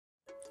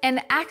An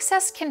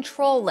access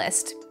control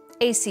list,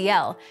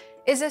 ACL,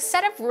 is a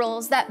set of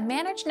rules that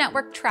manage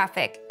network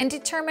traffic and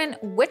determine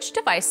which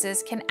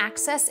devices can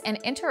access and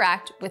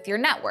interact with your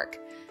network.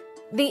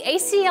 The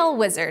ACL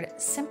Wizard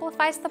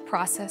simplifies the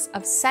process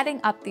of setting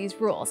up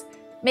these rules,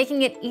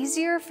 making it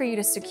easier for you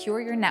to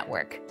secure your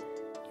network.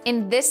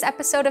 In this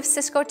episode of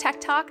Cisco Tech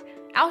Talk,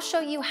 I'll show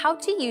you how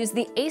to use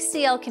the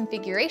ACL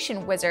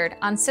Configuration Wizard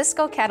on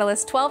Cisco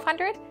Catalyst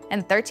 1200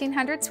 and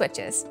 1300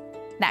 switches.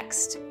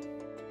 Next.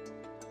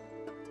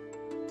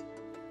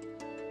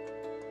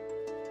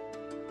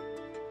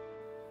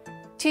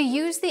 To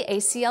use the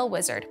ACL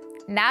Wizard,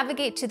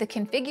 navigate to the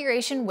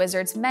Configuration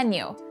Wizard's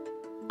menu.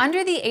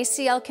 Under the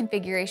ACL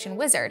Configuration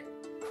Wizard,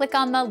 click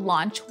on the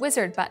Launch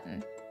Wizard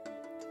button.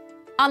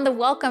 On the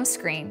Welcome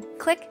screen,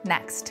 click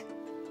Next.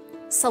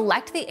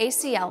 Select the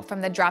ACL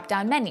from the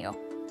drop-down menu.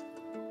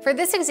 For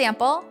this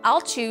example,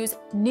 I'll choose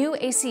New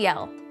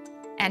ACL,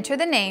 enter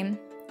the name,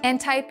 and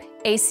type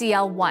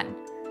ACL1.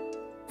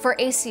 For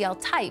ACL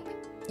type,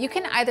 you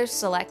can either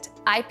select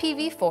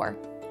IPv4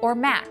 or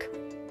MAC.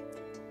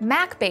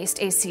 MAC-based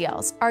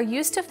ACLs are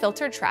used to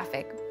filter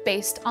traffic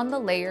based on the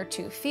Layer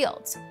 2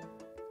 fields.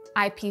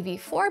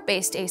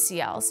 IPv4-based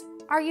ACLs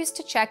are used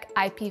to check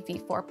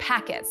IPv4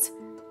 packets.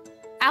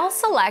 I'll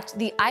select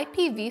the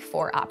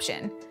IPv4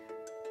 option.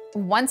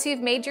 Once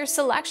you've made your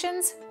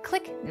selections,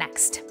 click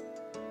Next.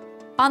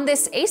 On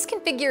this ACE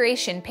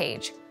configuration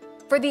page,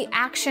 for the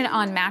Action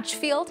on Match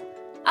field,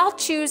 I'll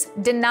choose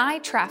Deny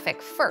Traffic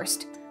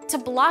first to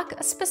block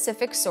a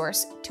specific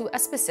source to a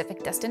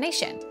specific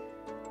destination.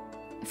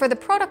 For the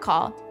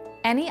protocol,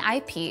 any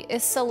IP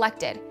is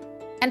selected,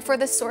 and for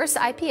the source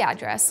IP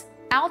address,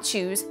 I'll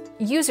choose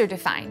User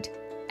Defined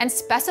and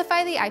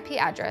specify the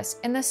IP address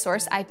in the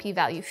source IP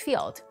value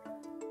field.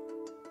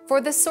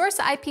 For the source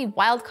IP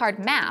wildcard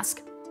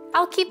mask,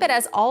 I'll keep it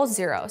as all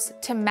zeros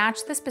to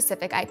match the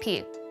specific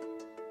IP.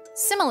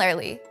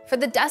 Similarly, for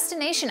the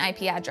destination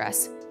IP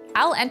address,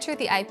 I'll enter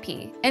the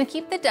IP and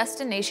keep the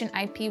destination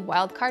IP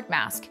wildcard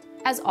mask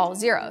as all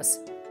zeros.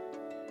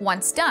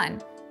 Once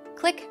done,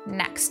 click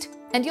Next,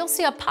 and you'll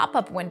see a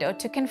pop-up window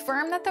to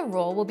confirm that the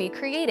rule will be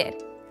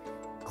created.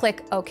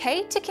 Click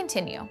OK to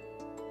continue.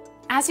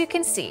 As you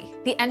can see,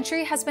 the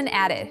entry has been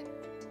added.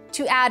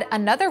 To add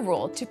another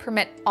rule to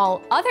permit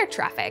all other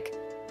traffic,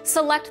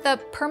 select the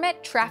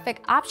Permit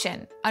Traffic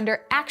option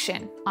under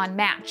Action on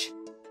Match.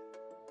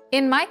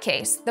 In my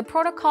case, the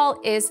protocol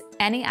is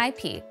any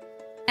IP,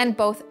 and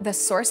both the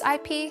source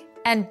IP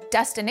and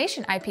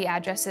destination IP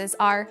addresses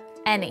are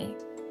any.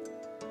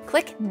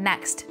 Click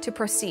Next to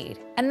proceed,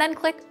 and then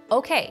click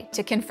OK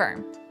to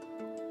confirm.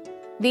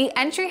 The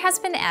entry has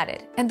been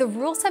added, and the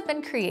rules have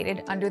been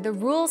created under the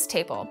Rules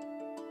table.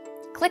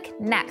 Click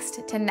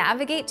Next to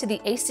navigate to the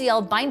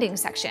ACL Binding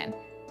section.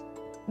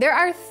 There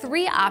are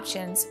 3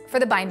 options for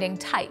the binding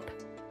type.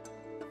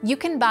 You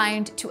can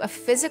bind to a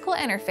physical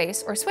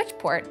interface or switch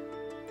port,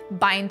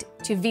 bind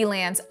to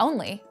VLANs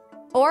only,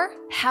 or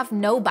have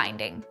no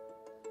binding.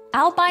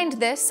 I'll bind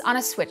this on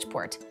a switch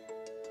port.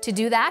 To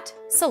do that,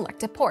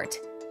 select a port.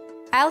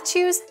 I'll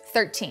choose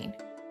 13.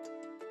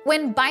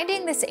 When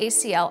binding this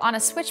ACL on a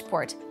switch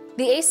port,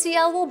 the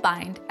ACL will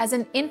bind as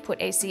an input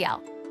ACL.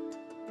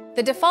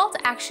 The default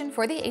action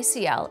for the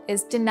ACL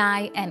is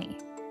Deny Any.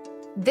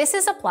 This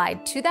is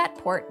applied to that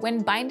port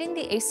when binding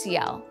the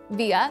ACL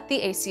via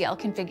the ACL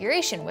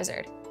Configuration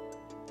Wizard.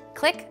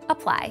 Click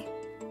Apply.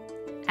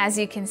 As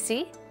you can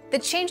see, the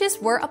changes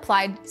were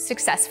applied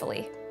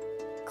successfully.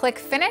 Click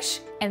Finish,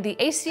 and the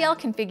ACL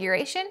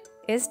configuration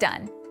is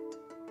done.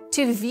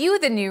 To view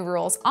the new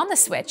rules on the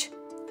switch,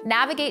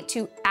 navigate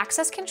to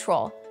Access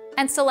Control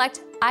and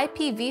select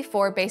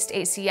IPv4-based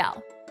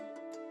ACL.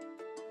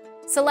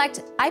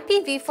 Select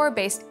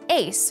IPv4-based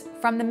ACE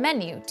from the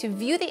menu to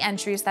view the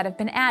entries that have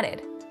been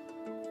added.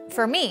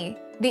 For me,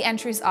 the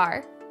entries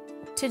are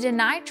to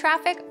deny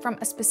traffic from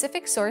a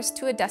specific source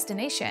to a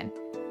destination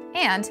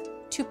and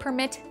to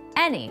permit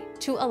any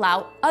to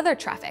allow other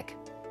traffic.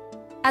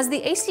 As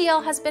the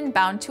ACL has been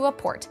bound to a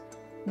port,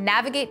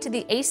 navigate to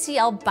the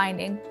ACL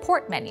Binding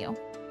port menu.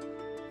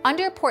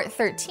 Under port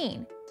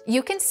 13,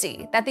 you can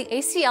see that the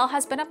ACL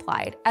has been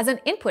applied as an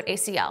input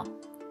ACL.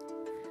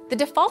 The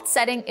default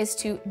setting is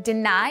to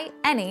deny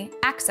any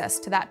access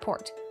to that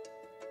port.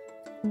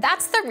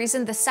 That's the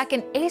reason the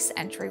second ACE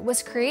entry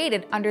was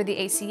created under the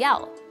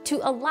ACL, to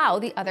allow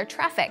the other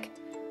traffic.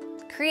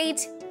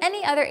 Create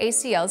any other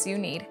ACLs you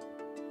need.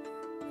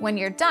 When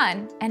you're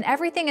done and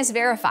everything is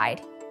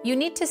verified, you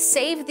need to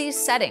save these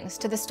settings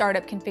to the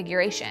startup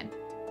configuration.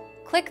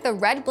 Click the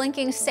red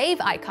blinking Save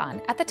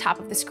icon at the top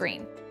of the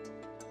screen.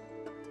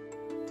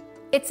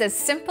 It's as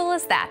simple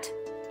as that.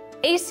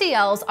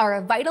 ACLs are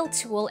a vital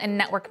tool in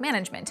network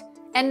management,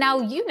 and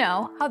now you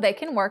know how they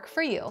can work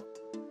for you.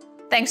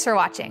 Thanks for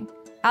watching.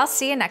 I'll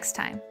see you next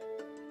time.